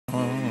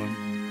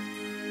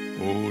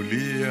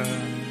holy as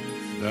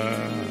the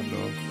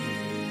Lord.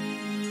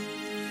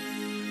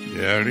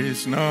 There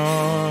is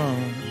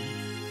none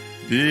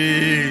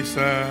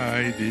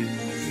beside thee,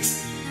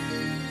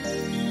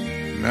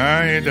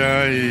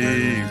 neither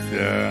is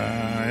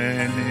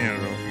there any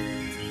rock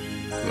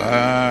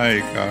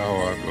like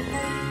our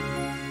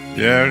God.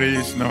 There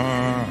is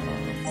none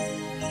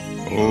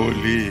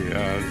holy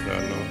as the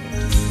Lord,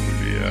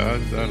 holy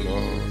as the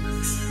Lord.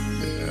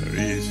 There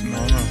is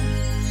none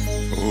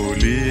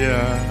holy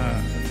as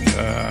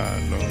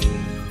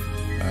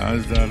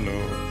the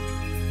Lord.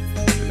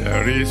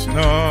 There is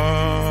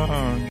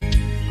none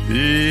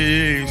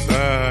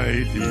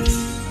beside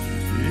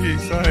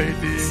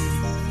thee,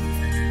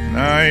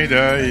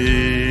 neither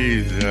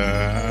is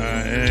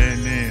there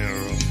any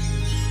rock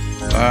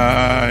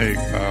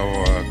like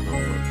our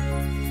God.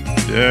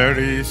 There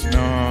is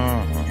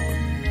none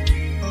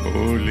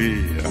holy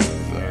as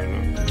the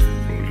Lord,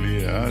 holy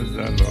as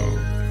the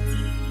Lord.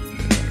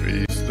 There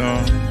is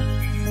none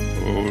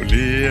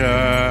holy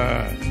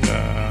as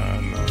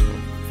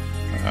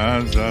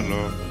the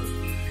Lord.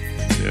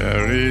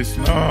 There is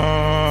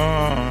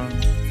none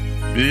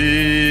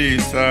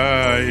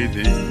beside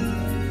thee,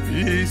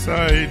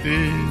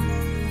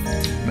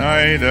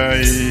 neither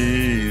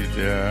is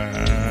there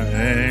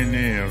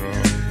any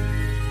rock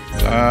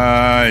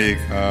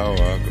like our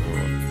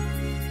God.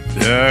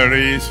 There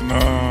is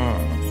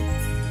none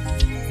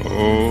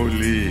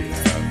holy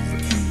as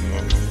the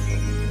Lord.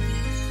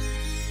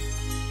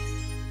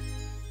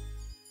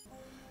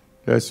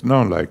 There's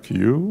none like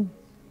you.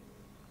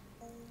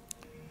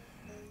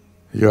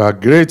 You are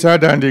greater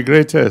than the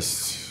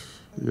greatest.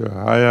 You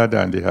are higher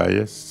than the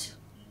highest.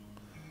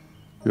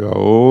 You are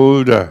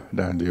older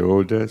than the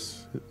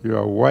oldest. You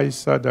are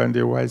wiser than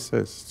the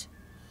wisest.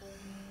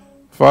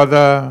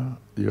 Father,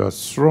 you are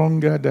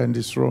stronger than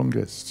the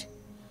strongest.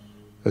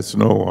 There's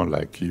no one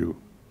like you.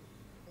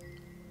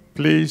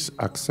 Please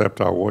accept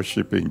our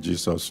worship in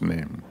Jesus'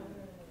 name.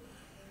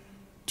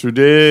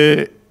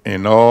 Today,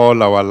 in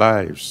all our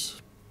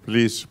lives,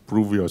 please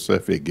prove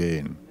yourself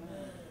again.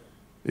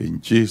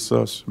 In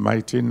Jesus'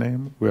 mighty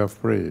name, we have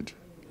prayed.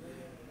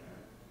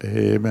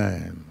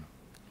 Amen.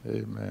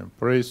 Amen.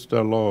 Praise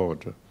the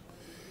Lord.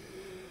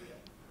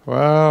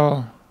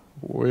 Well,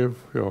 wave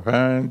your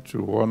hand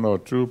to one or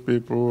two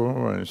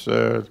people and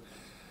said,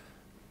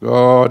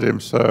 God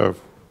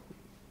himself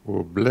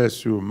will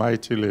bless you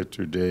mightily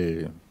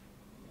today.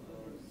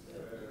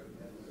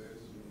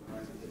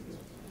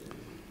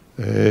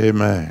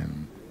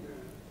 Amen.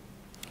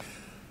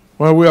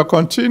 Well, we are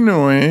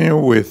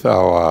continuing with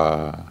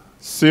our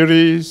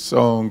series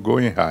on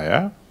going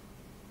higher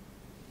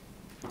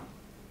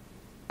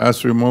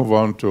as we move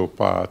on to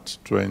part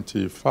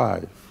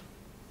 25.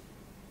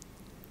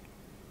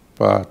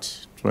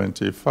 Part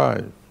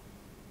 25.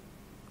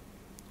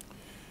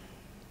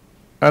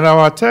 And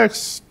our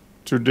text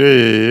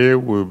today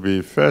will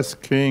be 1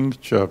 Kings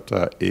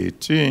chapter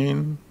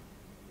 18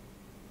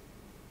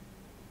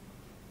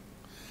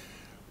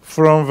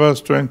 from verse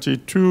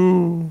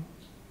 22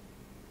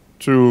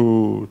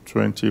 to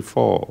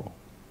 24.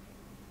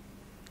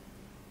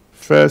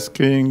 1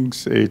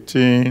 Kings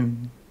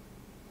 18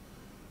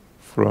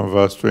 from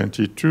verse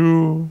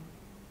 22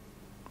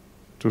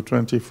 to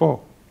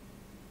 24.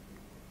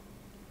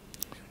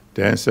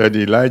 Then said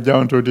Elijah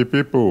unto the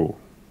people,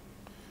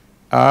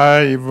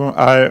 I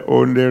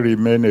only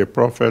remain a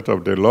prophet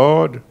of the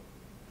Lord,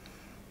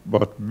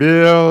 but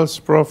Baal's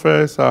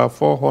prophets are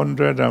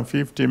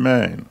 450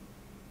 men.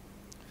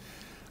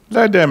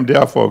 Let them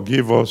therefore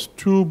give us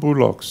 2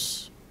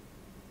 bullocks,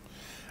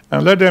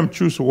 and let them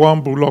choose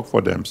 1 bullock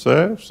for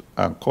themselves,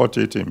 and cut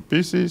it in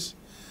pieces,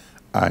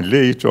 and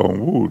lay it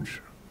on wood,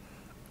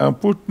 and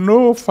put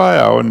no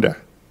fire under.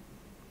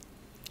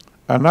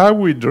 And I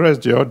will dress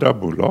the other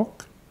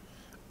bullock,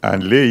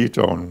 and lay it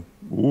on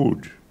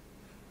wood,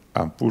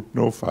 and put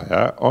no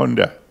fire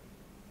under.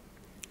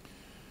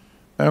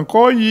 And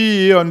call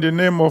ye on the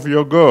name of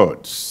your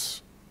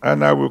gods,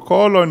 and I will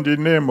call on the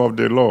name of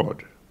the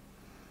Lord.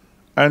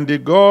 And the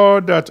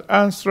God that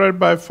answered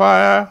by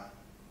fire,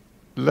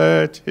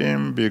 let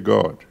him be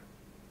God.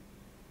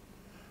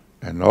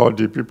 And all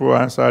the people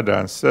answered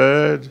and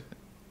said,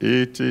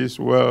 It is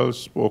well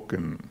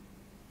spoken.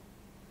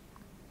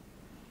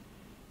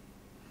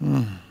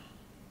 When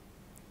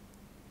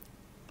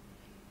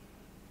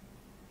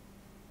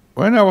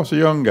I was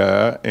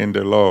younger in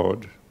the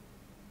Lord,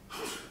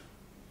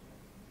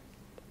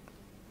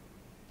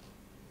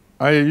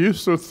 I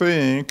used to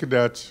think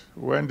that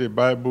when the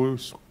Bible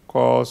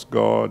calls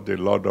God the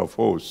Lord of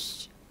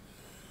hosts,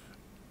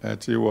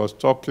 that he was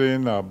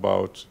talking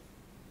about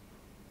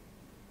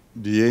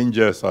the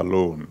angels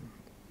alone,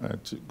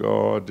 that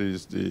God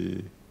is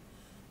the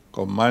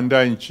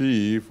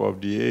commander-in-chief of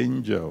the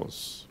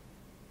angels.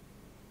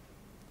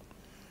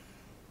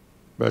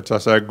 But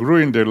as I grew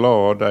in the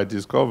Lord, I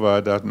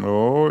discovered that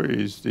no,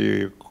 he's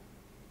the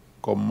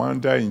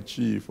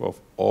commander-in-chief of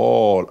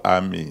all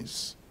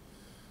armies.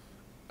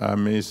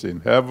 Armies in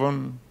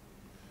heaven,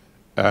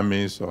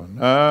 armies on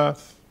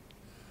earth,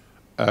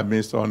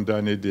 armies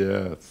underneath the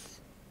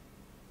earth.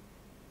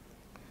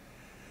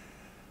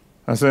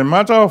 As a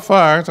matter of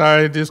fact,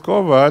 I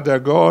discovered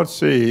that God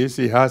says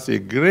he has a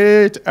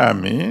great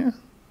army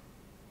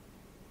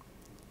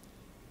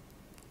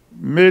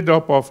made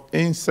up of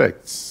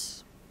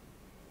insects.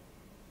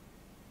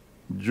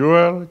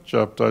 Joel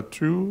chapter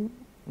 2,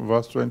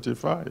 verse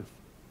 25.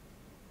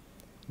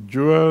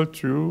 Joel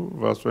 2,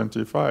 verse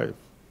 25.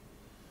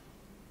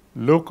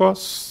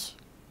 Locusts,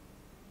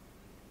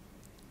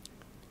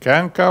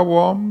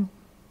 cankerworm,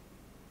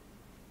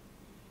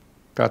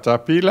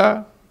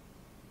 caterpillar,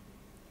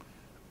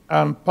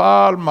 and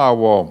palmer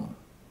worm.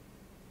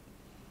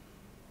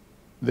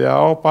 They are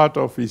all part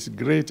of his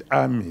great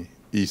army.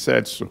 He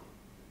said so.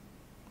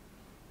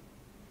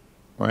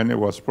 When he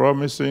was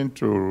promising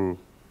to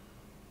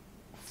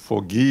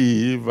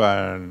forgive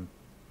and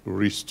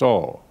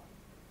restore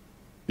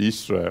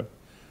Israel,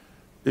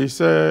 he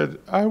said,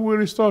 I will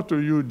restore to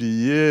you the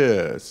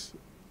years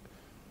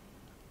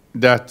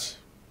that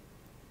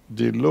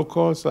the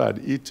locusts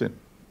had eaten.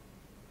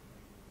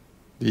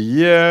 The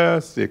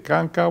years the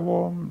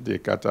cankerworm, the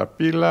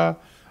caterpillar,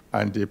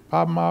 and the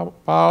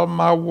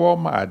palmer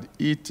worm had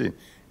eaten.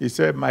 He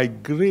said, my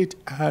great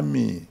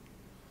army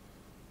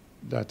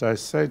that I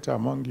sent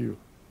among you.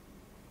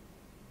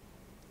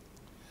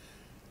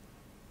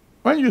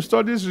 When you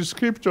study the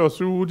scriptures,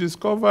 you will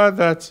discover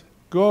that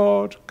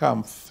God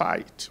can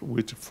fight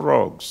with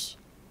frogs.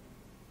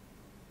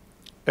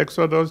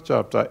 Exodus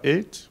chapter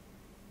 8,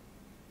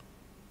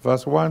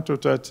 verse 1 to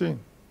 13.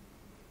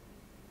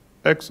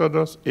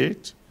 Exodus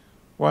 8,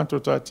 1 to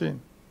 13.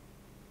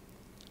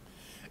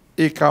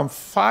 He can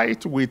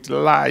fight with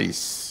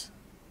lice,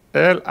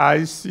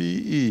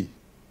 L-I-C-E.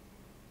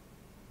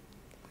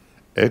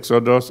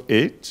 Exodus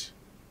 8,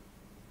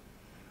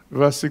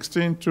 verse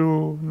 16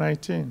 to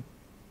 19.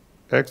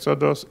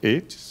 Exodus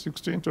 8,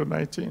 16 to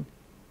 19.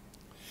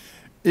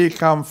 He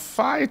can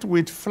fight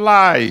with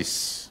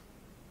flies.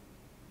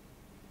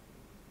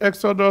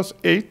 Exodus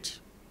 8,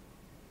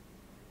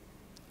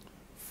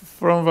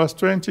 from verse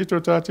 20 to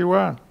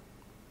 31.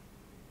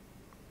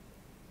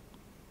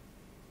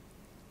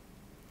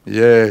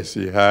 Yes,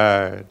 he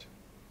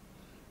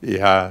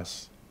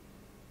has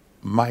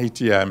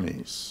mighty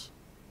armies,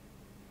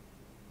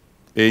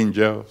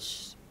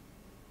 angels,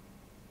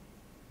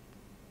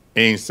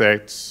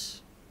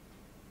 insects,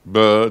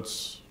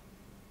 birds,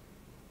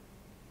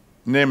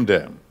 name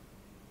them.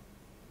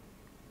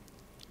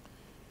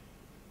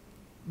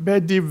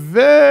 But the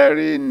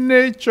very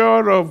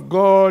nature of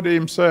God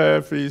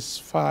himself is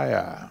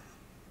fire.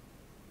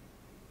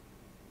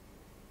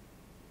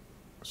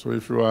 So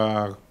if you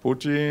are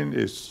putting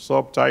a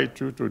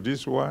subtitle to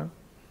this one,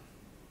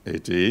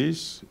 it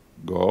is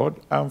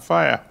God and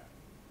fire.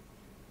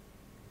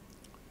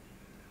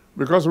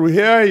 Because we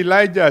hear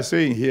Elijah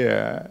saying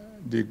here,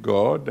 the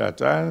God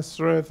that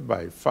answereth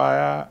by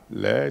fire,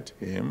 let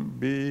him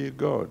be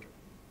God.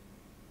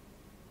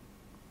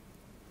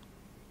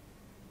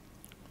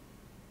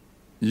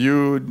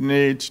 You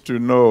need to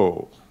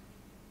know,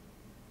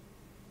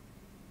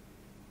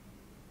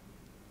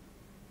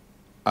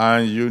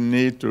 and you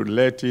need to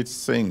let it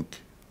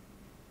sink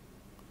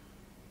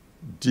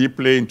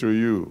deeply into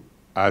you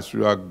as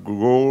you are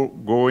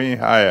going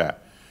higher.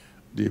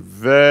 The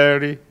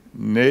very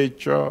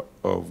nature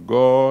of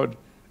God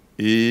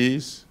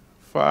is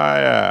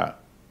fire.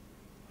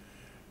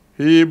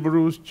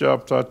 Hebrews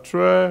chapter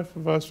 12,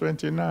 verse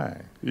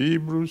 29.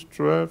 Hebrews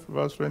 12,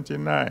 verse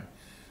 29.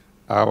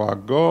 Our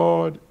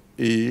God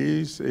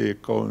is a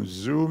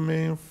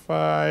consuming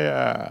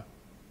fire.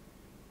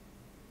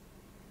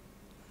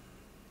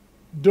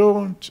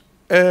 Don't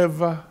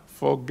ever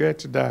forget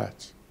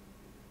that.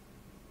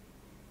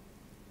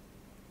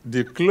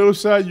 The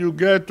closer you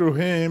get to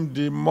him,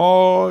 the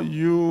more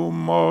you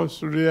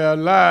must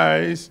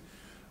realize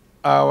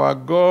our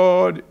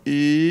God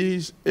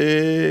is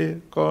a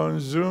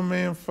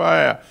consuming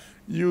fire.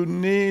 You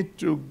need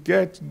to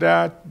get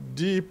that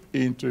deep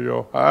into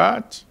your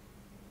heart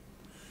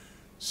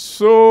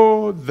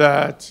so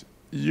that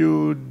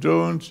you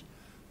don't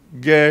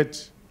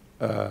get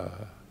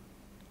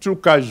too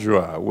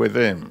casual with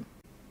him.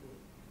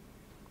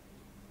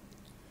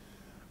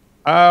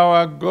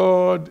 Our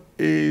God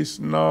is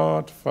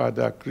not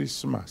Father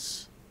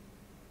Christmas.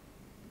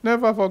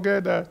 Never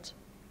forget that.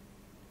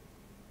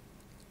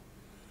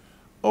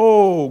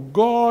 Oh,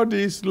 God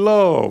is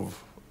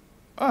love.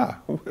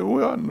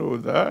 We all know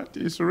that.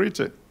 It's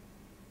written.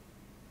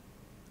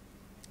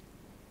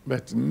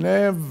 But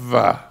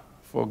never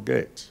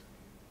forget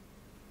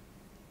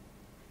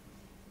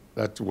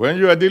that when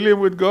you are dealing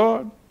with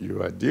God,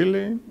 you are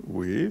dealing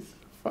with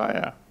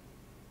fire.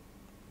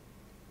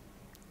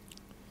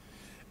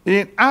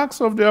 In Acts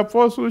of the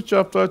Apostles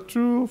chapter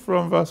 2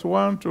 from verse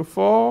 1 to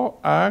 4,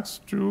 Acts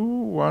 2,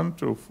 1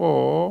 to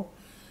 4,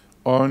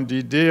 on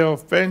the day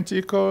of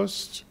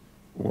Pentecost,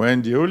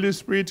 when the Holy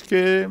Spirit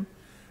came,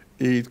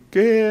 it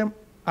came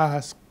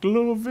as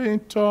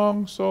cloven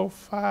tongues of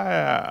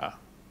fire.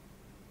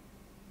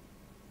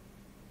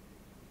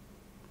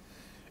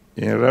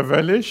 In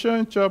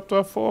Revelation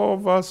chapter 4,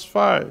 verse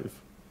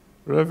 5,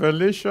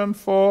 Revelation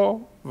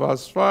 4,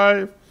 verse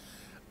 5,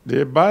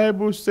 The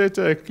Bible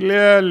stated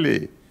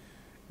clearly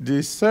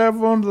the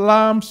 7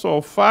 lamps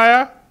of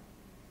fire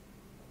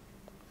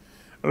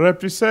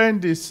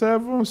represent the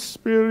 7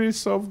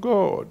 spirits of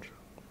God.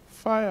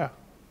 Fire,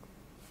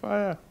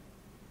 fire.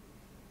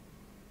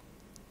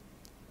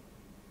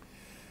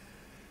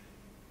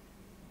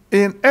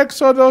 In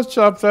Exodus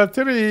chapter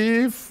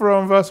 3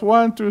 from verse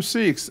 1 to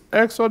 6,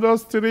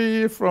 Exodus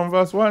 3 from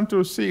verse 1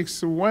 to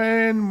 6,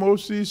 when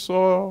Moses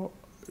saw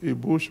a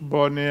bush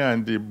burning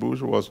and the bush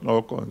was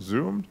not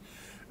consumed,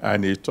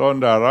 and he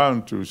turned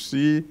around to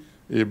see,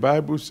 the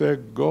Bible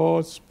said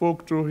God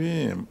spoke to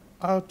him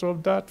out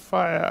of that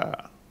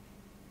fire.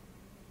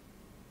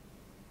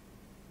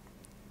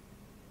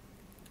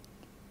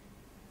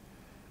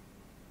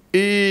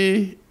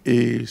 He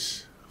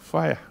is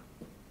fire.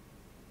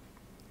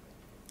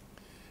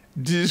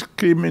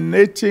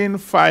 Discriminating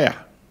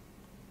fire.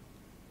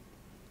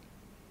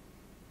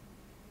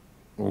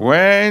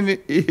 When he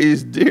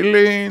is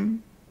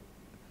dealing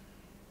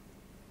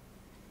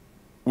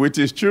with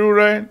his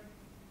children,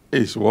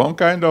 it's one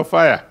kind of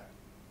fire.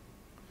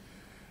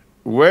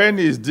 When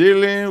he's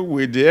dealing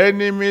with the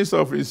enemies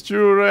of his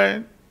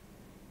children,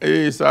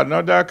 it's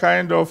another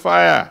kind of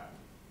fire.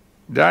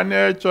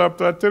 Daniel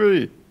chapter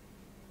 3,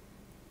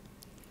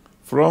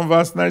 from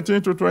verse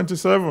 19 to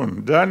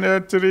 27. Daniel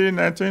 3,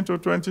 19 to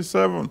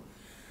 27.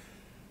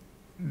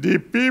 The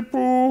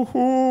people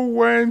who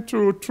went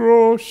to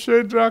throw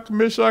Shadrach,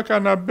 Meshach,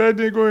 and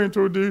Abednego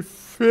into the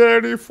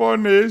fiery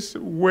furnace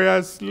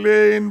were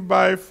slain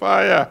by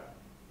fire.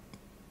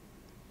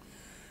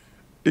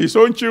 His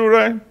own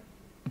children,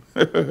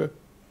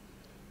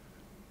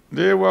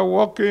 they were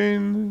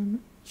walking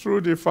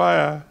through the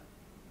fire,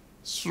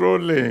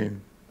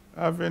 strolling,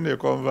 having a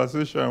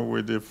conversation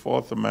with the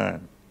 4th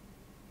man.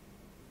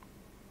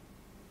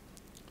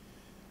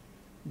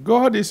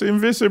 God is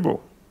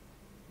invisible.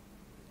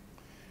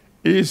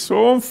 His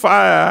own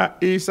fire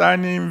is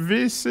an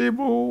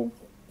invisible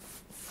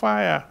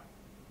fire.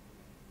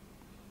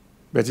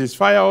 But it's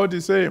fire all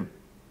the same.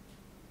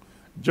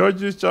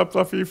 Judges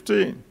chapter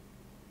 15,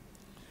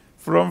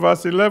 from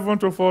verse 11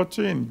 to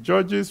 14.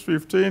 Judges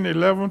 15,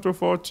 11 to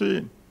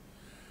 14.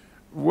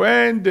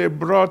 When they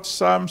brought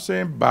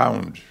Samson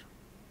bound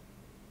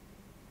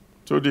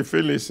to the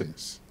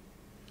Philistines,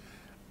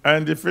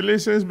 and the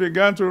Philistines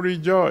began to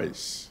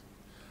rejoice,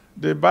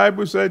 the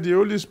Bible said the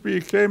Holy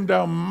Spirit came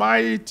down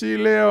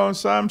mightily on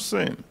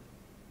Samson.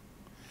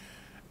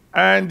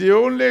 And the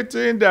only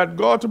thing that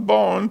got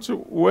burnt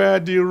were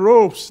the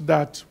ropes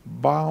that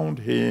bound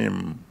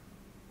him.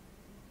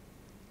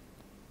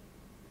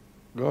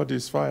 God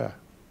is fire.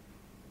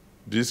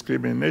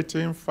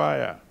 Discriminating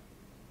fire.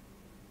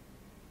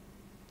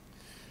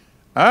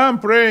 I'm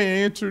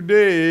praying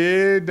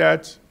today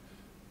that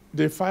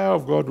the fire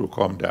of God will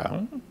come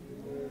down.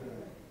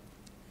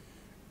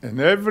 And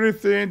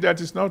everything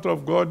that is not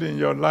of God in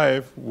your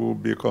life will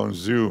be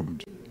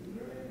consumed.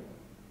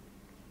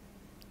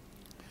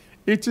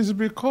 It is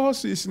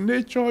because his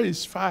nature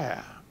is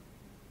fire,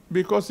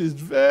 because he's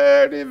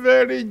very,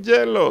 very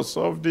jealous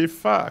of the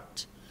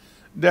fact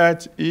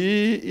that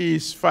he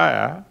is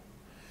fire.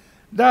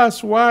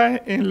 That's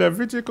why in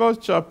Leviticus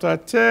chapter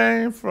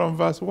 10 from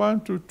verse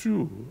 1 to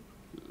 2,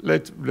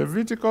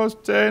 Leviticus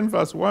 10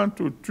 verse 1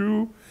 to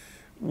 2,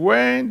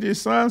 when the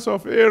sons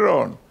of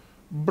Aaron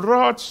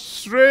brought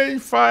strange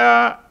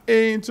fire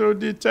into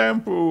the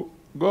temple,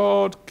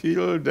 God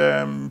killed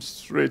them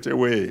straight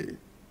away.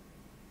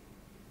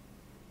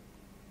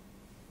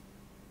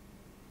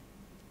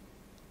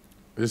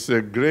 It's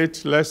a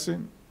great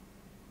lesson,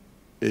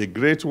 a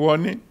great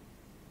warning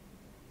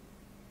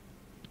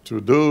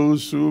to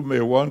those who may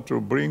want to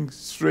bring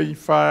strange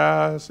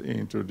fires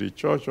into the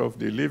church of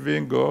the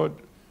living God.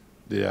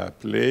 They are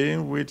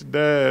playing with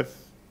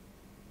death.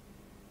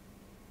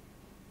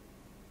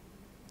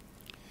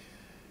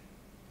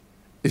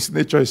 His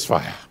nature is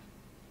fire.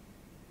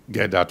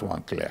 Get that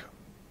one clear.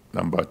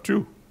 Number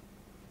 2,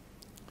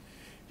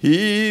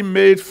 he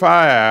made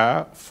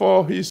fire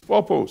for his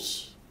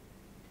purpose.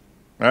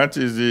 That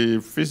is the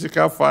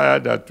physical fire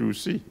that you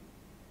see.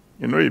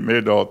 You know, he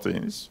made all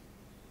things.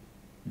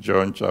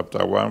 John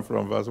chapter 1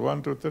 from verse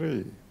 1 to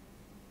 3.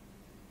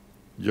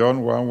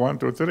 John 1, 1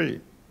 to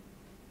 3.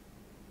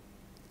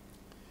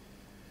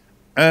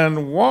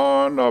 And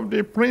one of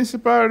the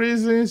principal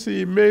reasons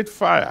he made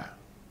fire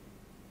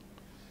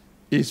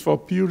is for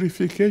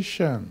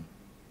purification.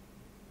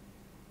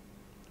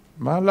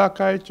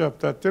 Malachi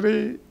chapter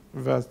 3,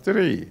 verse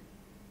 3.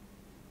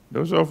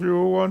 Those of you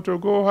who want to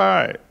go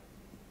high,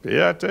 pay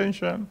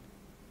attention.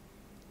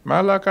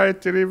 Malachi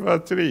 3,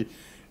 verse 3.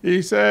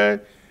 He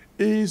said,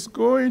 he's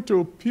going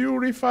to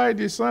purify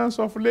the sons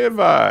of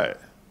Levi.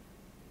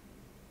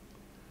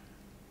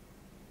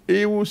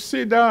 He will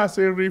sit down as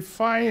a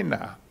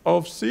refiner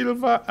of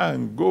silver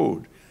and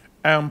gold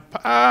and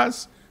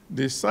pass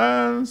the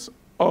sons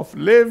of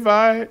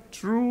Levi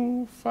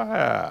through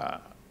fire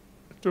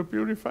to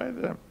purify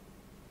them.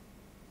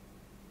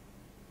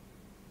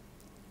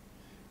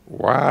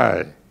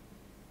 Why?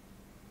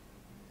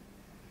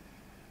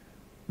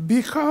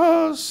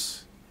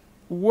 Because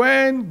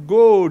when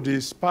gold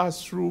is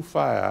passed through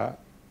fire,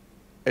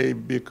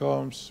 it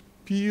becomes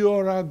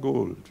purer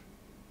gold.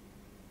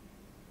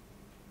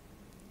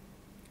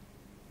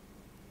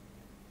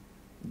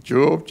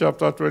 Job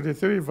chapter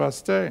 23,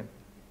 verse 10.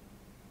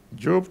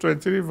 Job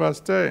 23, verse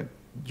 10.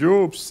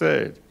 Job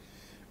said,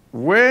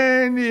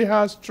 when he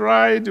has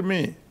tried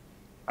me,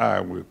 I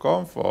will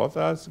come forth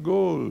as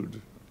gold.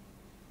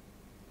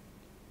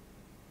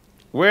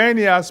 When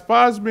he has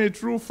passed me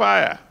through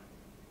fire,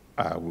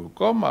 I will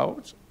come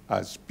out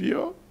as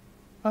pure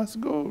as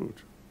gold.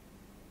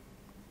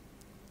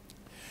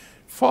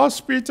 1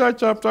 Peter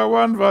chapter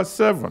 1, verse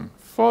 7.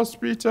 1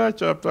 Peter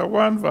chapter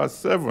 1, verse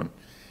 7.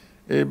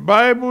 The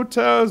Bible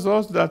tells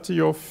us that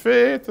your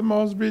faith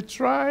must be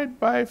tried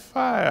by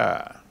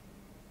fire.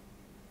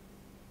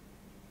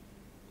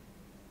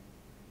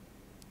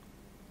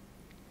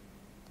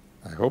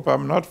 I hope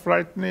I'm not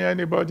frightening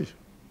anybody.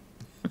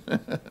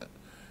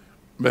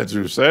 But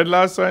you said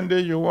last Sunday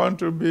you want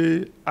to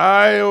be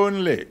high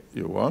only.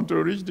 You want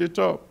to reach the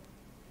top.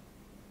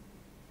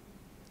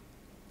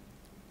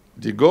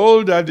 The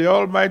gold that the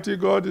Almighty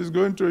God is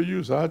going to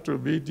use has to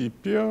be the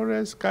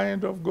purest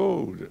kind of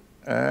gold.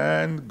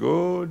 And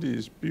gold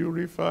is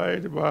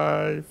purified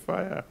by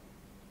fire.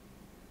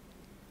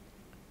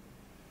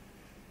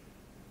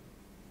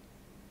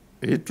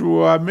 It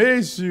will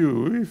amaze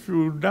you if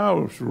you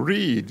now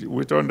read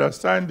with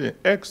understanding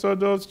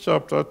Exodus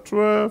chapter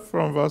 12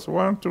 from verse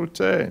 1 to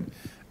 10.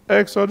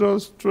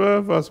 Exodus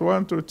 12 verse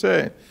 1 to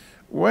 10.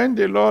 When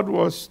the Lord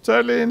was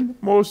telling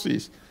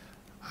Moses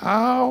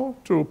how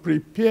to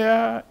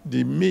prepare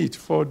the meat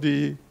for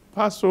the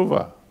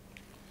Passover,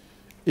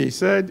 he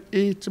said,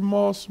 it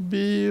must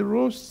be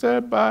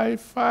roasted by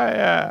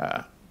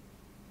fire.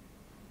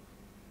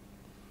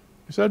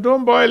 He said,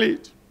 don't boil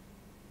it.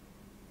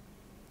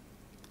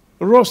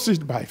 Roast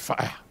it by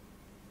fire.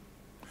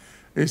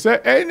 He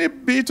said, any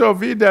bit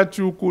of it that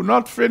you could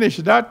not finish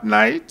that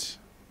night,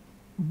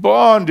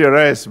 burn the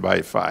rest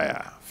by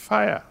fire.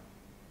 Fire.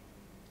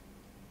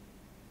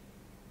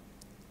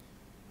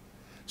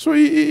 So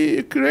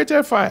he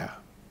created fire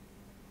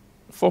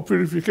for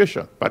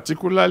purification,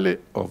 particularly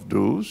of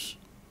those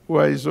who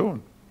are his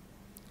own.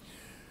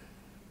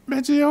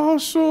 But he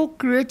also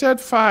created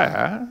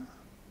fire,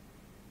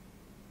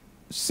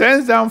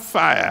 sends down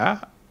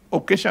fire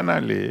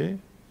occasionally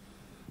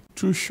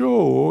to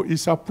show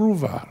his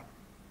approval,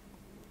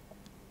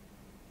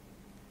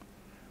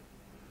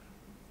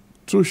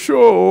 to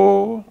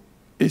show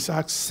his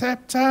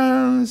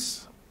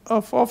acceptance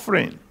of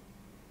offering.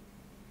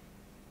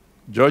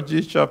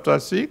 Judges chapter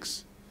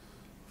 6,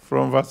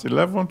 from verse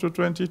 11 to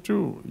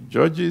 22.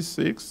 Judges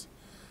 6,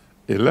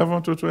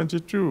 11 to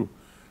 22.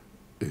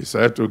 He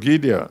said to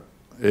Gideon,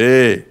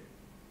 hey,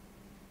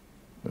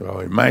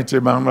 you're a mighty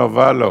man of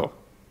valor,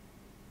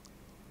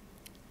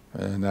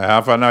 and I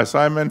have an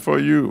assignment for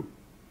you.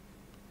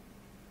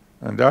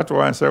 And that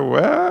one said,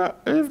 well,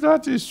 if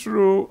that is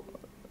true,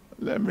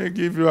 let me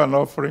give you an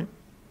offering.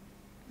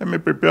 Let me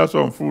prepare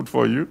some food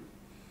for you.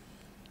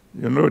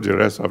 You know the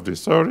rest of the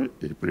story.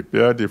 He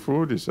prepared the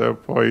food. He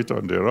said, pour it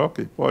on the rock.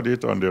 He poured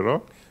it on the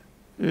rock.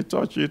 He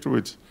touched it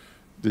with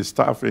the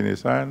staff in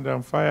his hand,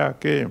 and fire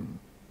came.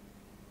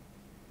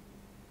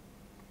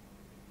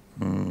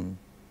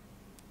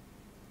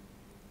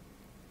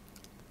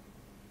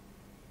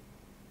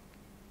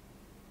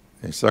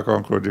 In 2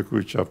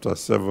 Chronicles chapter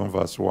 7,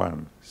 verse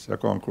 1. 2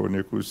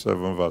 Chronicles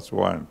 7, verse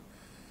 1.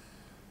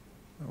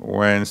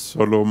 When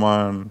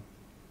Solomon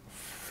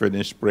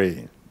finished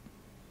praying,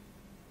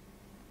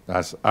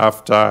 that's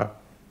after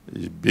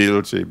he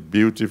built a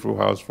beautiful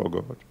house for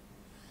God,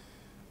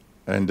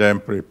 and then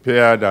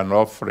prepared an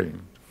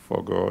offering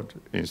for God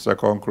in 2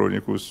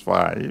 Chronicles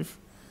 5,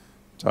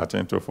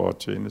 13 to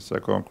 14. 2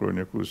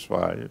 Chronicles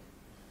 5,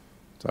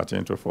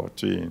 13 to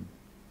 14.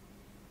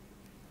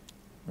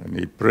 And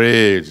he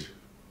prayed,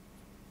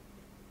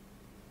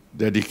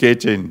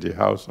 dedicating the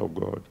house of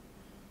God.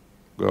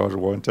 God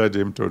wanted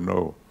him to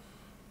know,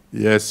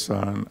 yes,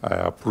 son, I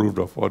approved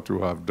of what you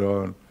have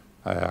done.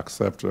 I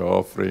accept the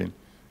offering.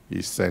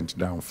 He sent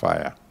down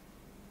fire.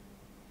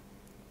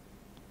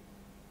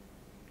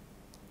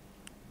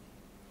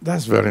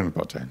 That's very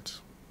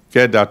important.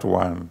 Get that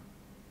one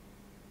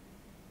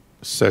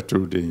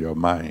settled in your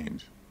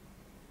mind.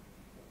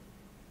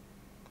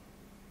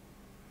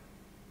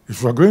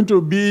 If we're going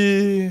to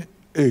be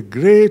a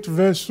great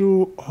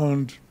vessel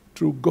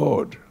unto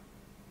God,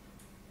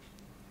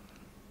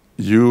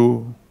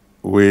 you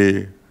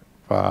will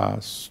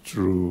pass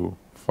through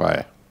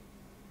fire.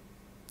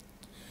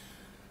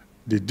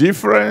 The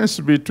difference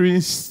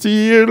between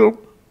steel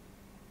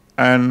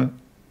and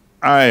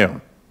iron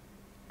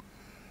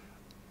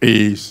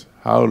is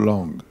how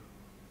long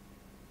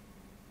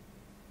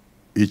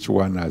each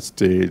one has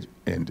stayed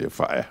in the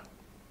fire.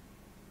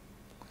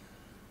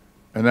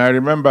 And I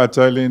remember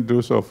telling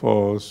those of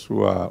us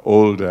who are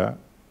older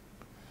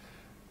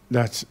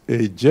that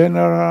a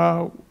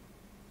general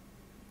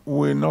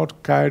will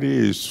not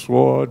carry a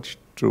sword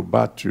to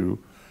battle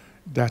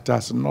that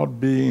has not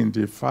been in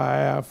the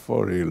fire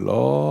for a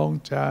long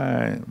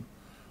time.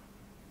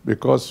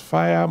 because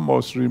fire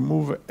must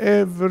remove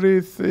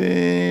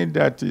everything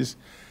that is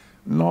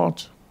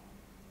not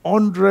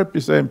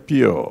 100%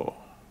 pure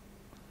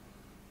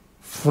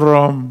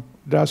from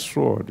that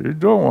sword. You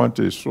don't want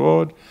a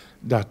sword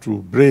that will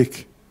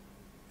break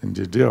in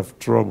the day of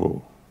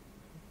trouble.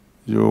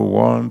 You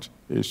want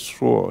a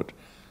sword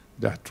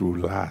that will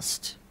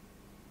last.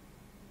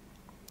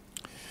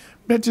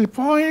 But the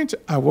point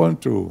I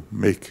want to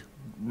make,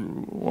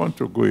 want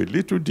to go a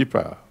little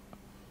deeper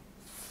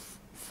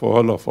for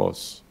all of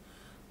us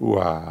who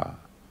are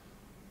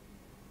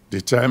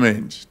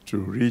determined to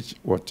reach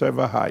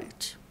whatever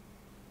height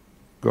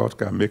God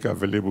can make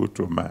available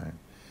to man,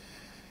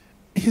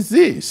 is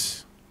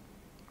this.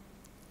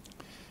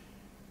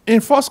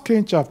 In 1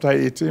 Kings chapter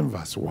 18,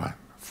 verse 1,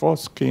 1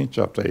 Kings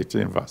chapter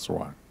 18, verse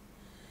 1,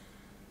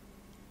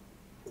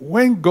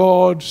 when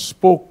God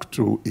spoke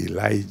to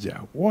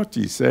Elijah, what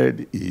he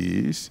said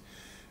is,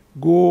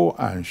 go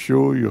and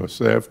show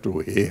yourself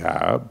to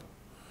Ahab,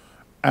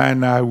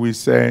 and I will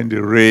send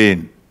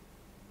rain.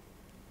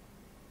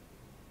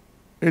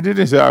 He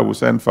didn't say, I will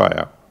send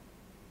fire.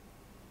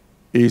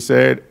 He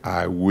said,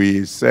 I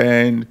will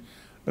send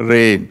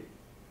rain.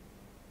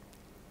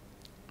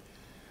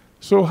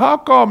 So how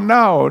come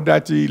now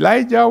that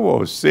Elijah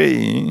was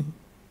saying,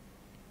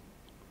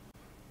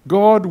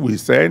 God will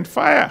send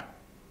fire?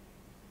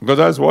 Because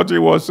that's what he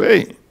was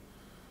saying.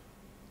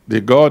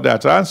 The God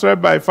that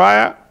answered by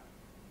fire,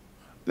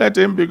 let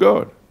him be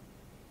God.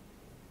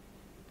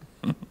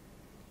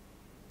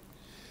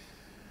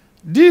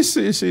 This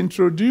is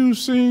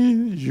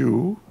introducing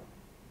you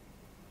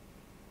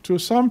to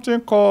something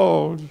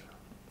called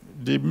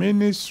the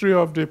ministry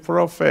of the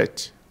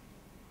prophet.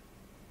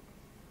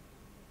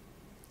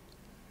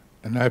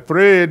 And I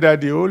pray that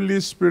the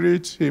Holy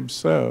Spirit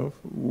himself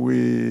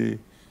will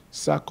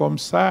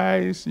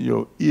circumcise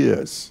your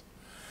ears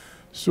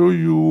so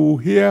you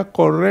hear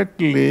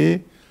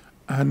correctly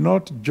and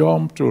not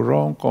jump to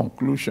wrong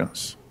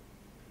conclusions.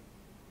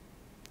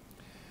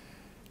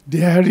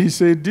 There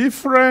is a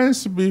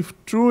difference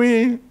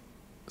between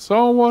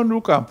someone who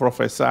can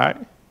prophesy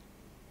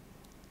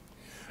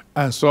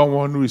and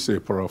someone who is a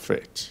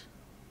prophet.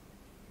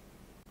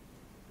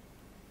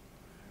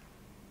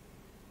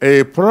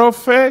 A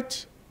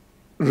prophet,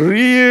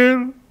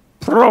 real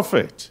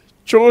prophet,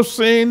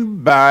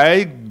 chosen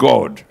by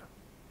God,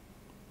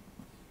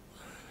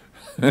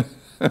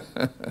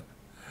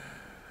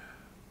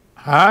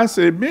 has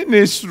a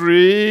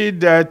ministry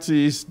that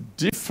is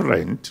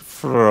different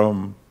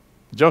from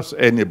just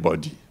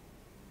anybody.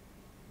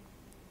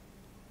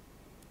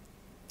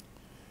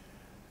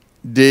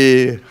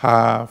 They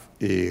have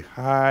a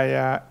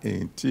higher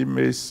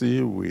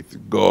intimacy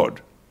with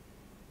God.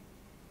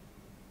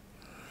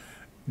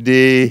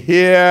 They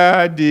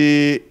hear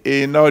the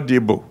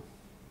inaudible.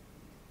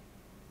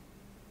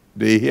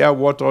 They hear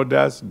what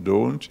others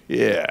don't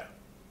hear.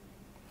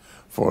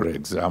 For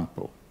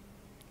example,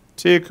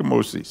 take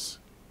Moses.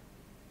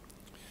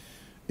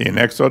 In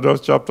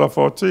Exodus chapter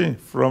 14,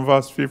 from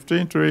verse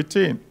 15 to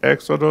 18,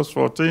 Exodus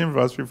 14,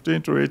 verse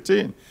 15 to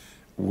 18,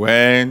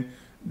 when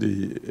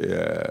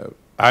the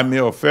army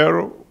of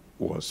Pharaoh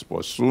was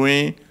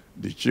pursuing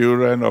the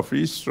children of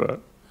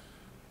Israel,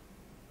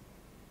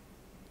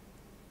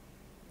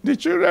 the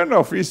children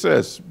of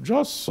Israel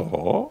just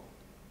saw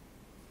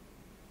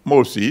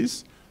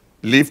Moses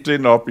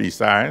lifting up his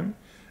hand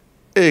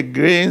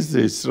against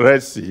the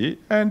Red Sea,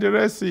 and the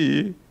Red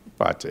Sea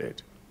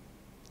parted.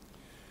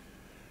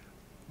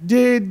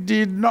 They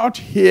did not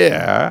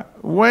hear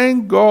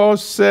when God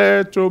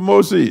said to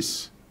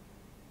Moses,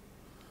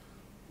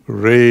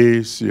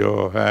 raise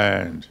your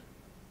hand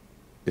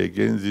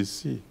against the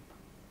sea.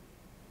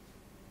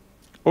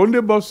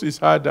 Only Moses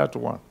heard that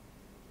one.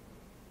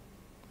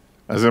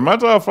 As a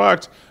matter of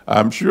fact,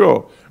 I'm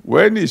sure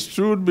when he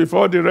stood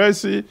before the Red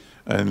Sea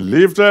and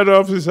lifted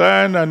up his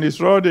hand and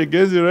his rod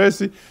against the Red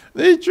Sea,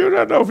 the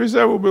children of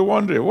Israel will be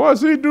wondering,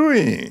 what's he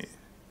doing?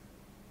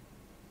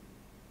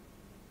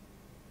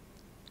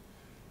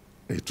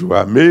 It will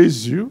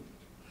amaze you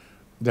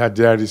that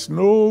there is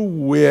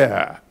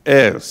nowhere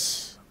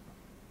else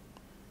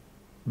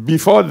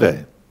before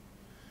then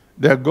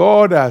that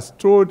God has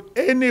told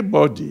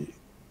anybody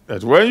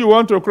that when you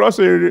want to cross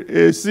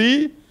a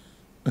sea,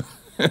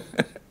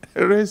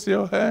 raise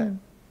your hand.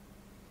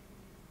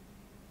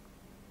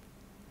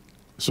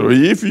 So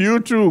if you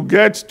two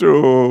get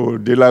to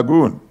the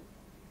lagoon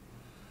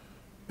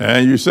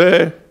and you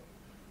say,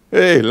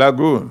 hey,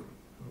 lagoon,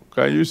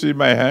 can you see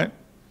my hand?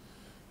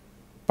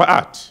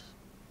 Part.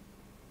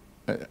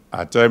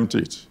 Attempt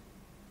it.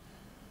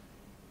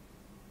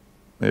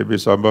 Maybe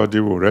somebody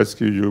will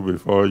rescue you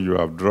before you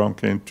have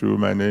drunken too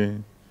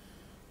many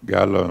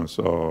gallons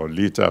or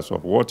liters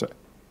of water.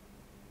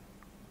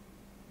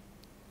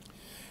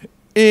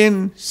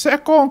 In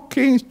 2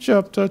 Kings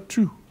chapter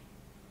 2,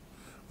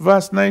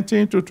 verse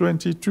 19 to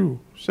 22,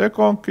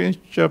 2 Kings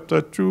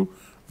chapter 2,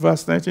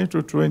 verse 19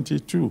 to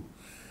 22,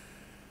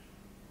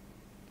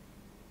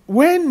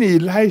 when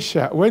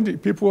the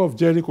people of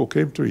Jericho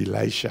came to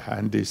Elisha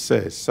and they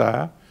said,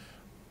 sir,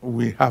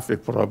 we have a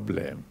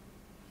problem.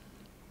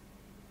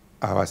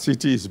 Our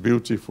city is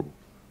beautiful,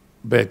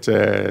 but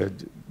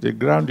the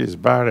ground is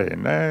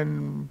barren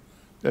and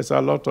there's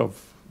a lot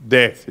of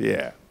death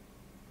here.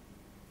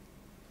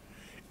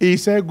 He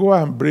said, go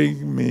and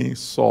bring me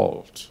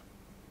salt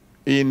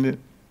in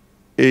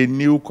a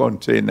new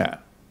container.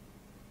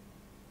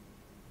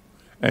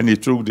 And he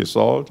took the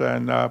salt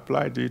and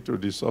applied it to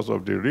the source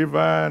of the river,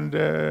 and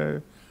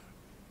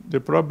the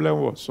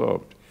problem was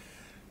solved.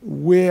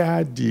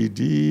 Where did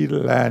he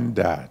learn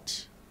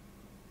that?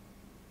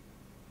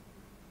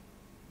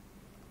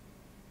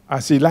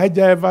 Has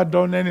Elijah ever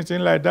done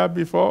anything like that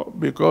before?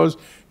 Because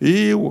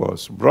he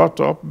was brought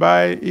up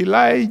by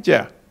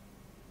Elijah.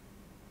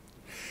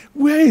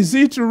 Where is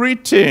it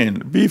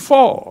written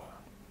before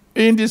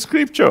in the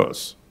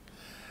scriptures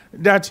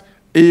that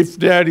if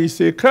there is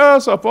a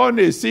curse upon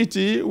a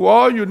city,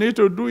 all you need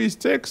to do is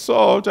take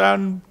salt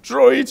and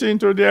throw it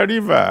into the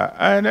river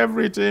and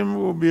everything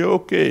will be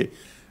okay?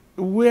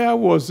 Where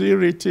was it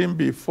written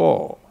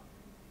before?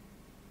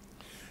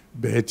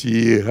 But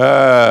he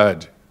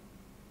heard.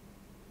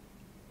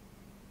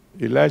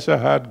 Elisha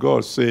heard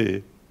God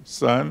say,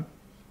 son,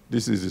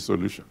 this is the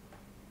solution.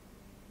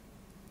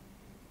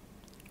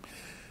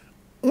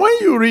 When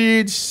you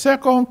read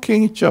 2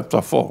 Kings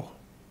chapter 4,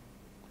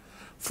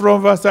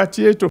 from verse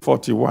 38 to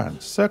 41,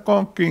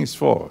 2 Kings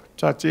 4,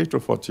 38 to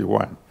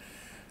 41,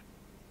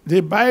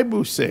 the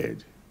Bible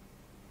said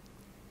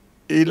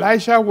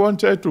Elisha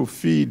wanted to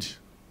feed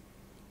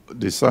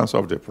the sons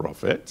of the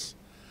prophets,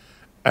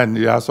 and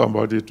he asked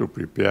somebody to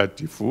prepare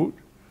the food,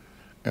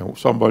 and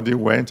somebody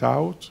went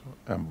out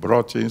and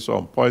brought in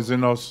some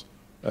poisonous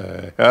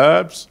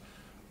herbs,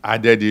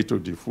 added it to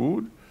the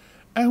food.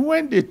 And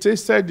when they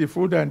tasted the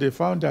food and they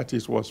found that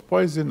it was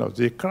poisonous,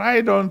 they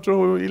cried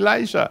unto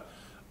Elisha,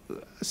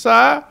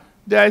 sir,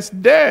 there is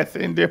death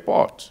in the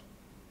pot.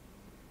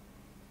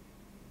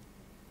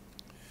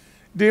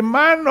 The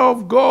man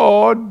of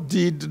God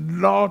did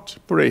not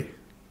pray.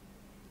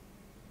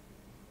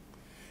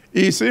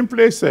 He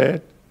simply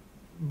said,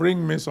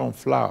 bring me some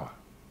flour.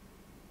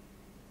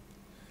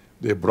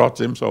 They brought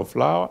him some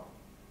flour.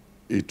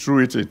 He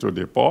threw it into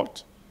the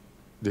pot.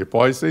 The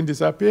poison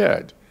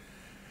disappeared.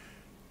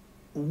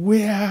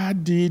 Where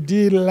did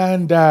he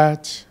learn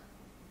that?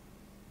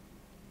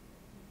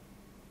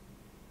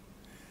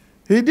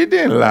 He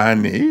didn't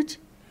learn it.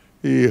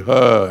 He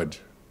heard.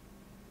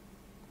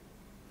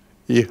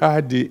 He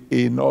heard the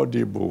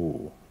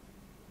inaudible.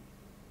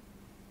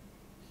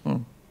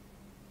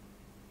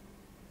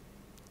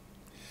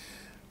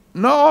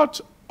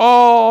 Not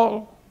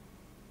all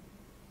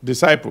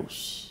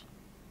disciples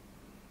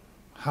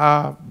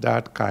have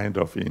that kind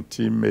of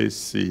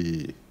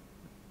intimacy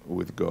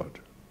with God.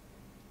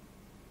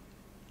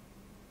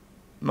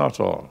 Not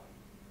all.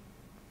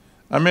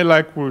 I mean,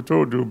 like we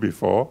told you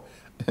before,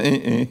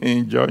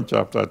 in John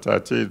chapter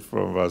 13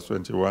 from verse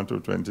 21 to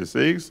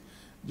 26,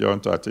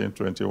 John 13,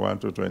 21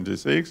 to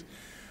 26,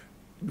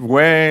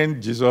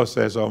 when Jesus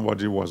said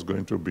somebody was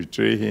going to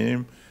betray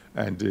him,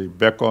 and they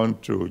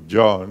beckoned to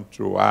John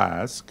to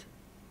ask,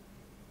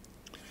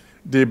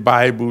 the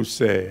Bible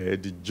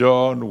said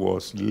John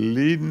was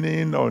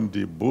leaning on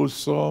the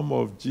bosom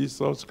of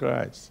Jesus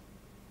Christ.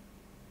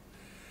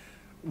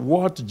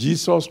 What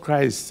Jesus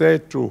Christ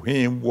said to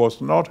him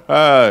was not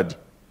heard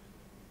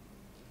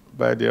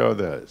by the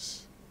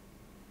others.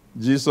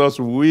 Jesus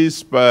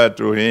whispered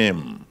to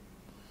him,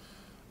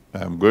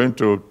 I'm going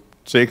to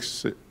take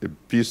a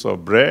piece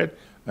of bread,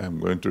 I'm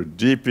going to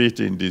dip it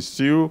in the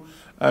stew,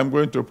 I'm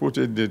going to put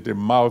it in the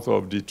mouth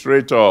of the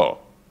traitor.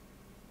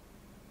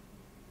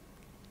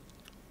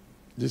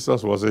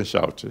 Jesus wasn't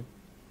shouting.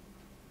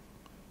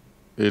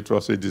 It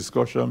was a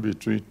discussion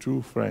between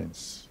two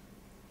friends.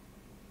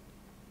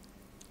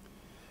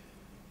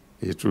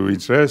 It will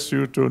interest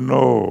you to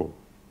know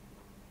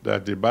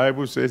that the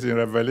Bible says in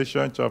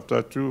Revelation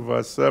chapter 2,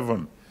 verse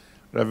 7,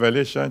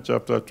 Revelation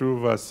chapter 2,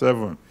 verse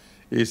 7,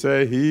 it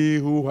said, he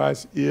who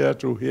has ear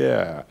to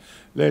hear,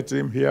 let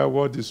him hear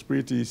what the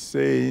Spirit is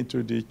saying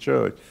to the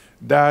church.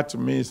 That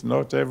means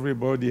not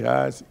everybody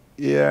has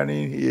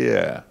hearing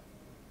here.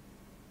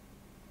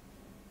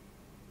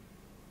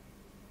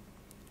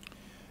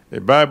 The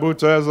Bible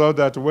tells us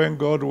that when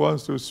God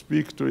wants to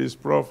speak to his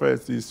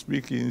prophets, he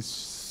speaks in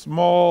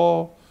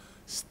small,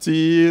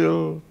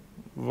 still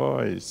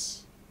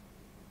voice.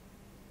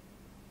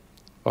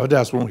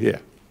 Others won't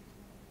hear.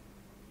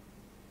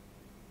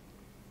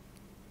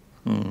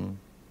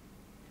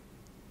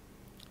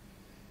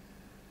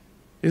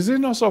 Is it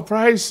not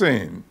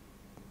surprising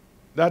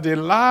that the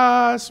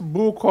last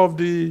book of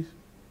the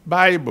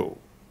Bible,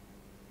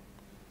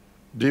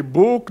 the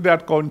book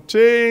that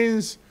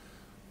contains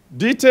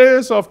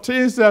details of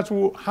things that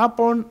will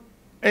happen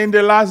in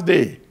the last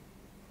day,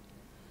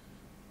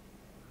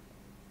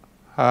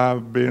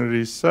 have been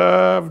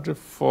reserved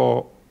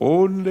for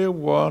only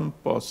one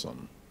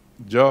person,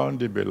 John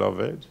the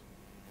Beloved?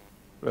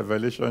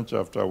 Revelation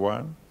chapter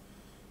 1,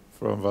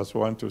 from verse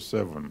 1 to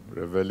 7.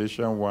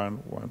 Revelation 1,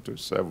 1 to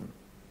 7.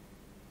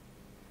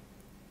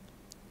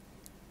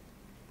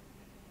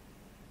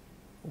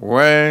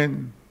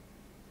 When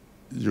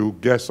you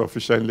get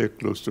sufficiently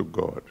close to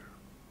God,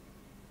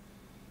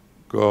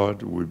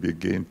 God will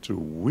begin to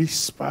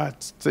whisper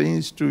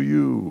things to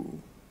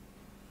you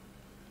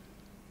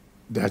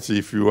that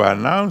if you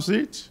announce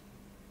it,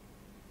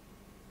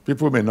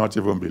 people may not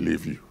even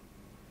believe you.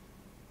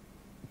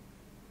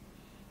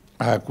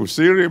 I could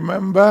still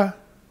remember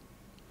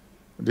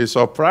the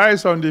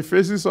surprise on the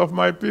faces of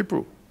my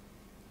people.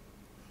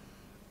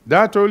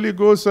 That Holy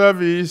Ghost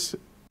service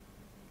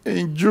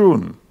in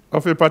June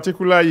of a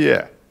particular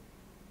year.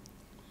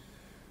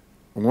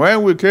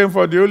 When we came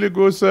for the Holy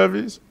Ghost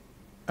service,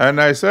 and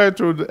I said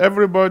to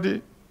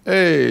everybody,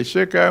 hey,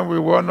 shake hands with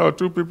one or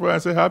two people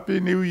and say,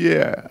 Happy New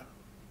Year.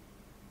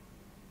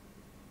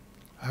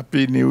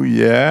 Happy New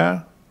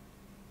Year.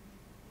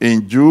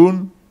 In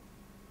June,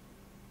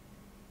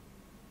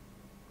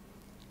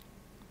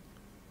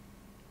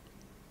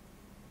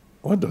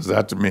 what does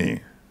that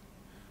mean?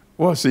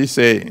 What's he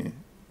saying?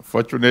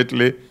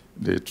 Fortunately,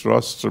 they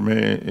trust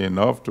me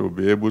enough to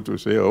be able to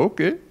say,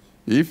 okay,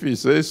 if he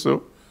says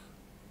so,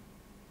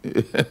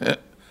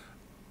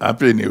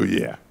 Happy New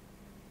Year.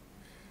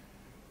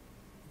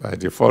 By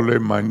the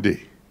following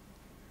Monday,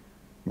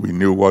 we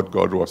knew what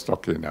God was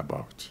talking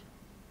about.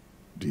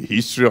 The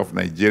history of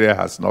Nigeria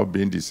has not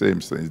been the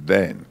same since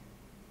then.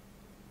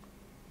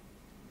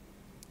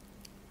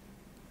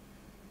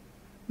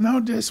 Now,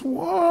 there's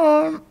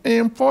one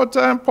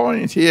important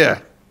point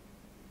here.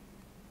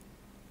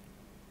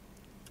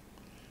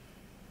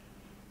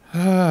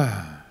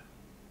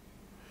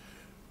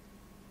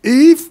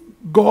 If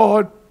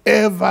God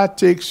ever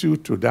takes you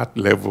to that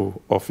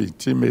level of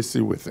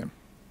intimacy with him,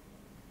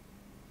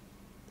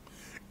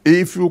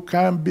 if you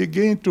can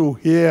begin to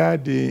hear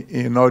the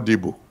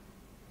inaudible,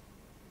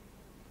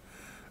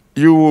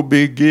 you will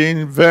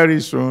begin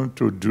very soon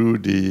to do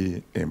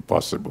the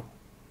impossible.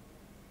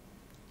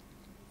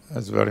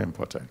 That's very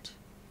important.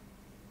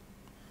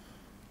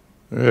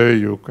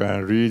 You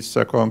can read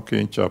 2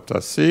 Kings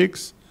chapter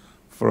 6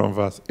 from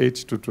verse 8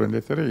 to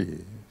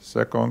 23.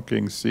 2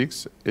 Kings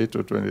 6, 8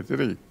 to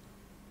 23.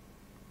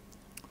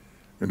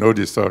 You know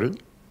the story?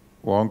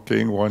 One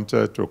king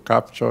wanted to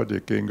capture the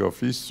king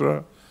of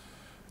Israel,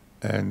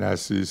 and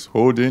as he's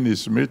holding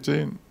his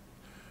meeting,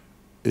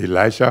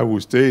 Elisha will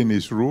stay in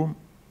his room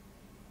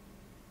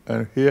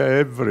and hear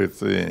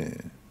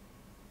everything.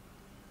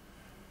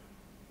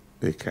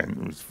 He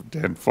can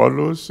then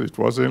follows. It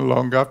wasn't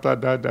long after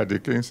that that the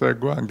king said,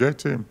 go and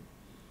get him.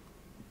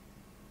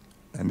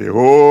 And the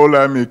whole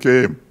army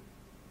came.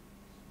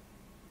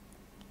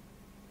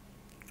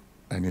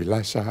 And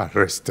Elisha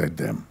arrested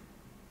them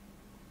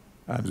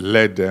and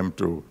led them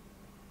to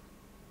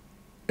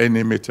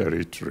enemy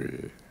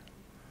territory.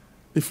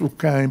 If you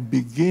can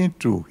begin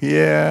to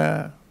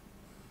hear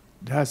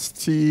that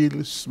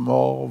still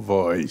small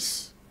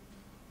voice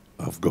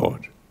of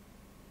God,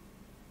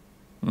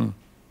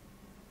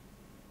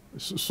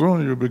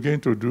 soon you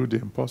begin to do the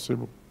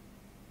impossible.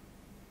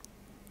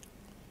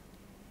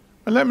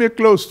 And let me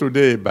close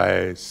today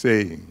by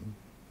saying,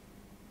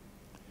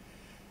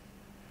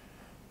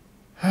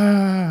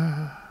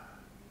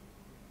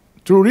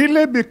 to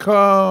really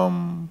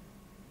become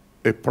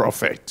a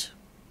prophet,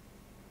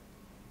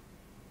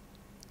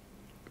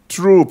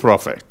 true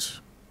prophet,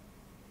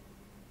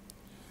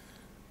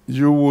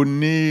 you will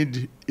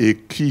need a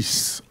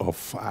kiss of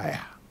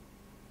fire.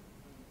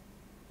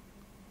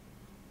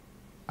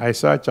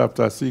 Isaiah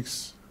chapter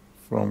 6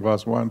 from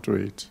verse 1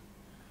 to 8.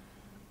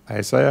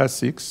 Isaiah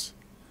 6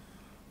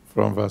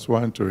 from verse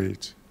 1 to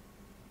 8.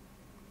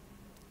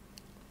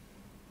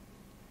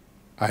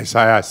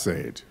 Isaiah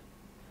said,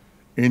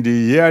 in the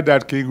year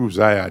that King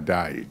Uzziah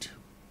died,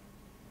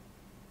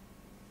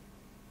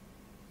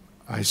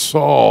 I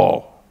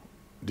saw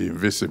the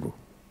invisible.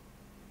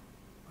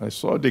 I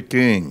saw the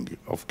King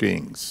of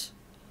Kings.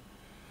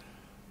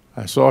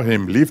 I saw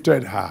him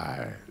lifted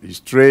high. His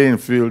train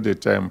filled the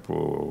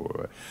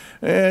temple.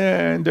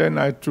 And then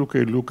I took a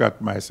look at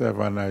myself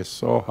and I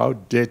saw how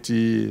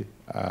dirty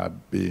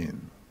I've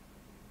been.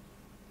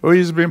 Oh,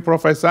 he's been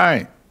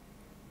prophesying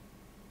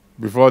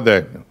before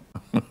then.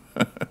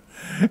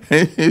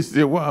 He's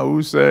the one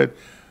who said,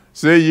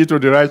 say ye to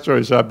the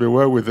righteous, it shall be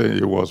well with him.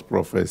 He was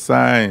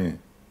prophesying.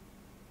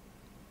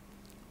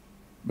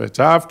 But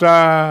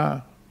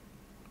after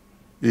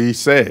he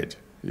said,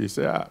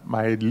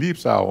 my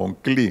lips are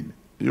unclean.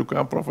 You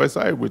can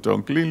prophesy with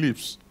unclean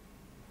lips.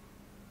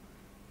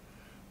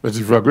 But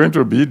if you are going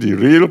to be the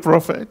real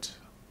prophet,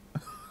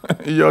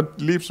 your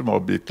lips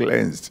must be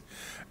cleansed.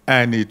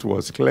 And it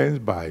was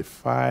cleansed by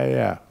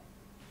fire.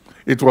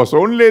 It was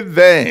only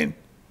then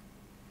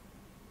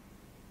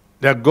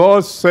that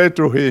God said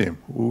to him,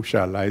 who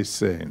shall I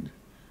send?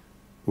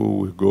 Who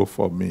will go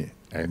for me?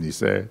 And he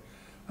said,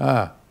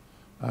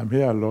 I'm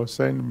here, Lord,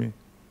 send me.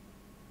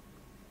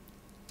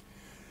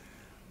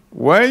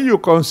 When you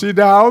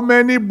consider how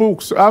many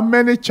books, how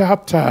many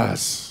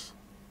chapters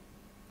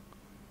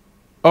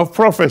of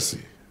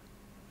prophecy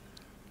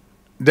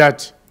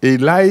that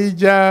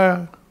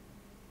Elijah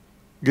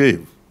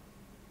gave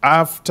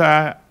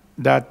after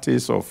that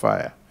taste of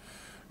fire,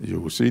 you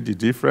will see the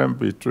difference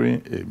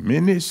between a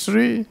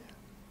ministry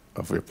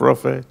of a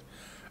prophet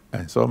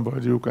and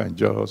somebody who can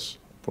just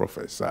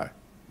prophesy.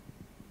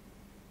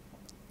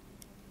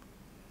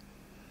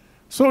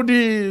 So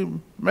the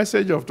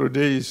message of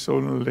today is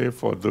only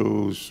for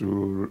those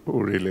who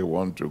really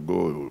want to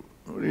go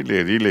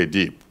really, really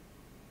deep.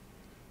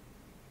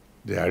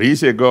 There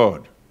is a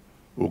God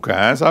who can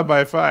answer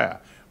by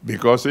fire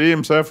because he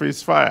himself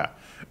is fire.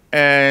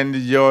 And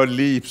your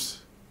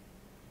lips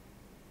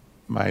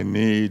might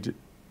need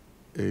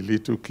a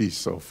little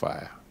kiss of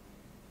fire.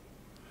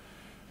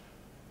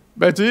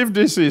 But if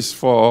this is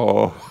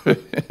for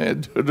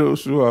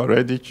those who are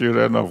already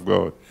children of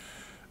God,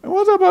 and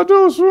what about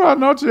those who are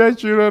not yet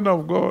children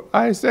of God?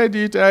 I said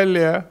it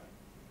earlier.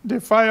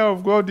 The fire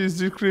of God is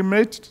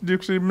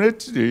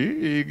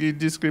discriminatory. He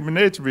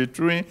discriminates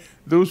between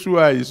those who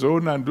are his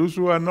own and those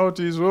who are not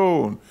his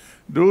own.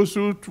 Those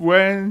who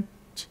went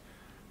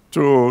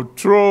to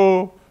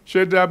throw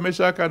Shadrach,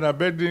 Meshach, and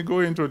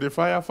Abednego into the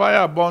fire,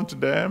 fire burnt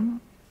them,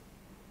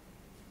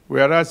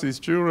 whereas his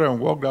children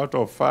walked out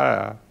of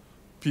fire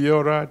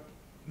purer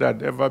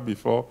than ever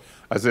before.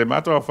 As a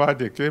matter of fact,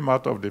 they came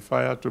out of the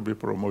fire to be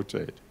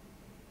promoted.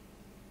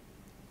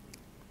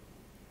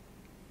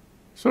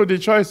 So the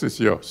choice is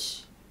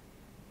yours.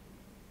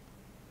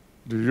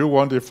 Do you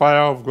want the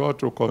fire of God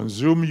to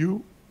consume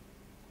you?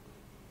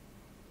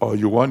 Or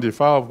you want the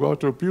fire of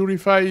God to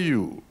purify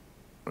you?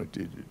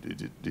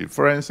 The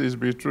difference is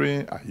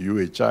between, are you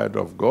a child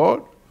of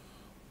God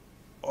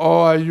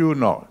or are you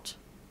not?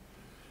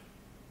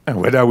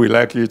 And whether we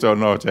like it or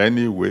not,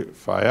 anyway,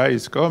 fire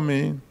is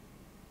coming.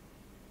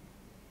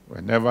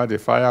 Whenever the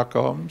fire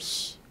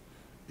comes,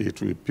 it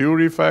will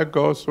purify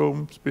God's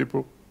own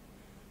people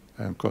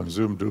and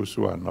consume those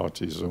who are not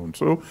his own.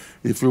 So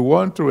if you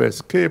want to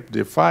escape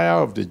the fire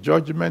of the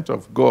judgment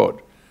of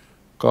God,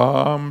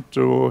 come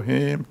to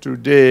him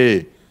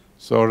today.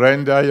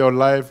 Surrender your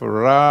life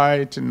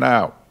right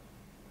now.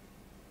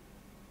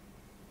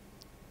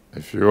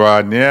 If you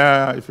are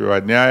near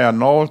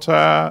an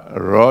altar,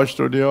 rush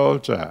to the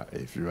altar.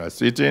 If you are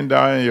sitting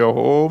down in your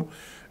home,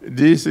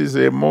 this is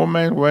a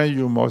moment when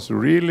you must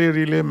really,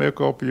 really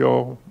make up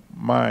your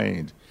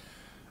mind.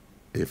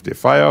 If the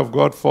fire of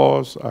God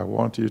falls, I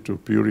want you to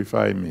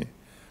purify me,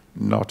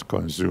 not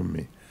consume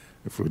me.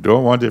 If you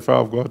don't want the fire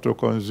of God to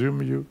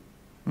consume you,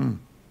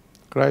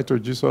 cry to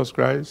Jesus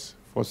Christ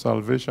for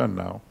salvation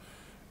now,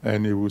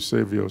 and he will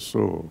save your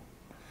soul.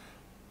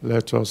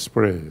 Let us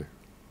pray.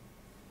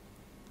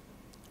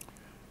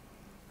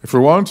 If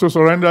you want to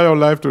surrender your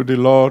life to the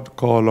Lord,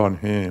 call on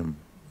him.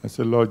 I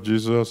say, Lord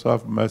Jesus,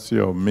 have mercy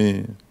on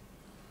me.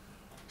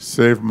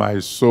 Save my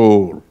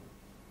soul.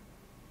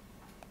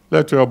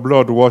 Let your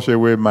blood wash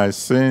away my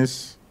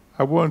sins.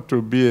 I want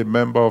to be a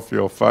member of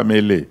your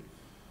family.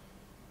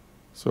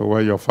 So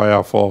when your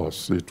fire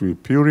falls, it will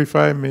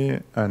purify me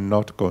and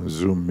not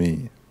consume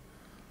me.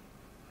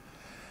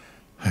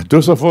 And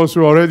those of us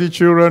who are already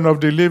children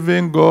of the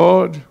living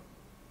God,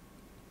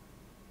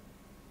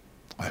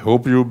 I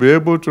hope you'll be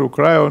able to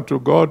cry unto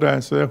God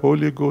and say,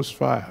 Holy Ghost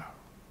fire,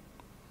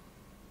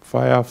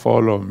 fire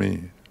fall on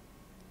me.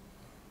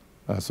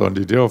 As on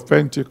the day of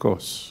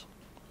Pentecost,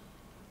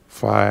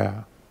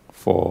 fire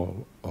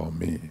fall on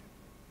me.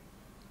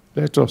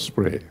 Let us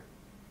pray.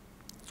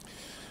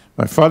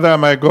 My Father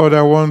and my God,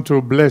 I want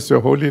to bless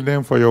your holy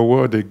name for your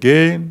word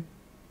again.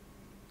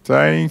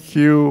 Thank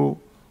you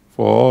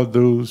for all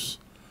those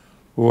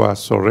who are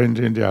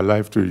surrendering their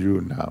life to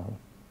you now.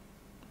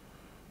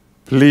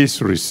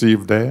 Please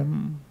receive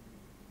them.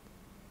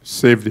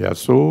 Save their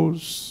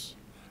souls.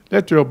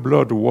 Let your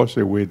blood wash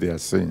away their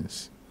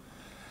sins.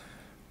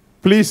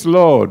 Please,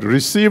 Lord,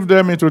 receive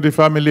them into the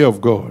family of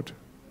God,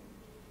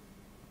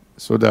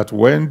 so that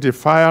when the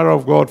fire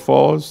of God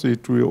falls,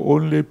 it will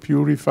only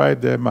purify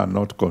them and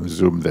not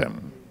consume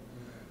them.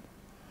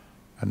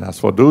 And as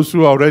for those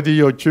who are already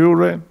your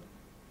children,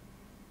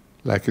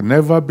 like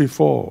never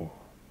before,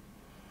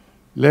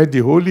 let the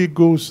Holy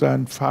Ghost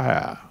and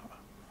fire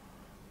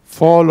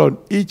fall on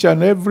each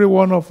and every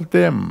one of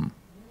them,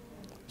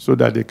 so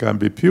that they can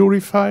be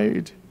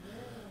purified,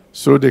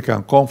 so they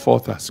can come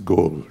forth as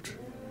gold.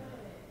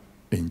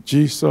 In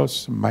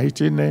Jesus'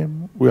 mighty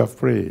name we have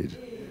prayed.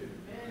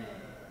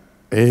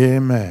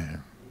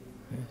 Amen.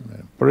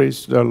 Amen.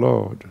 Praise the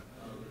Lord.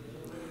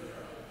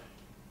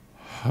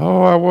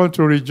 Oh, I want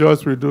to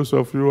rejoice with those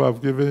of you who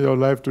have given your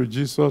life to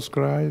Jesus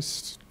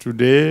Christ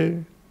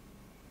today.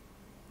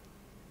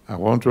 I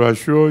want to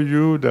assure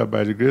you that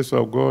by the grace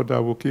of God, I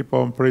will keep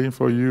on praying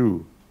for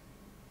you.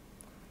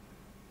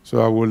 So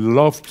I would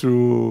love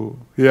to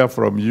hear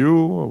from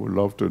you. I would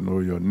love to know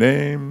your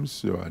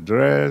names, your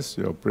address,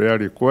 your prayer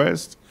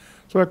request,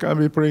 so I can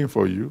be praying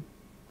for you.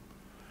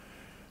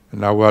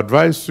 And I will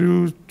advise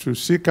you to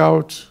seek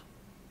out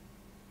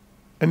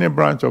any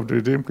branch of the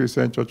Redeemed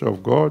Christian Church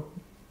of God.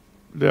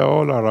 They are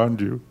all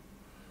around you.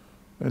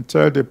 And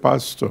tell the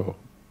pastor,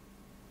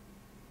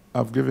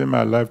 I've given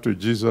my life to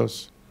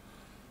Jesus,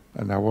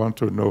 and I want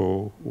to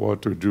know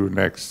what to do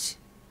next.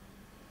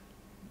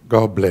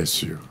 God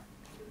bless you.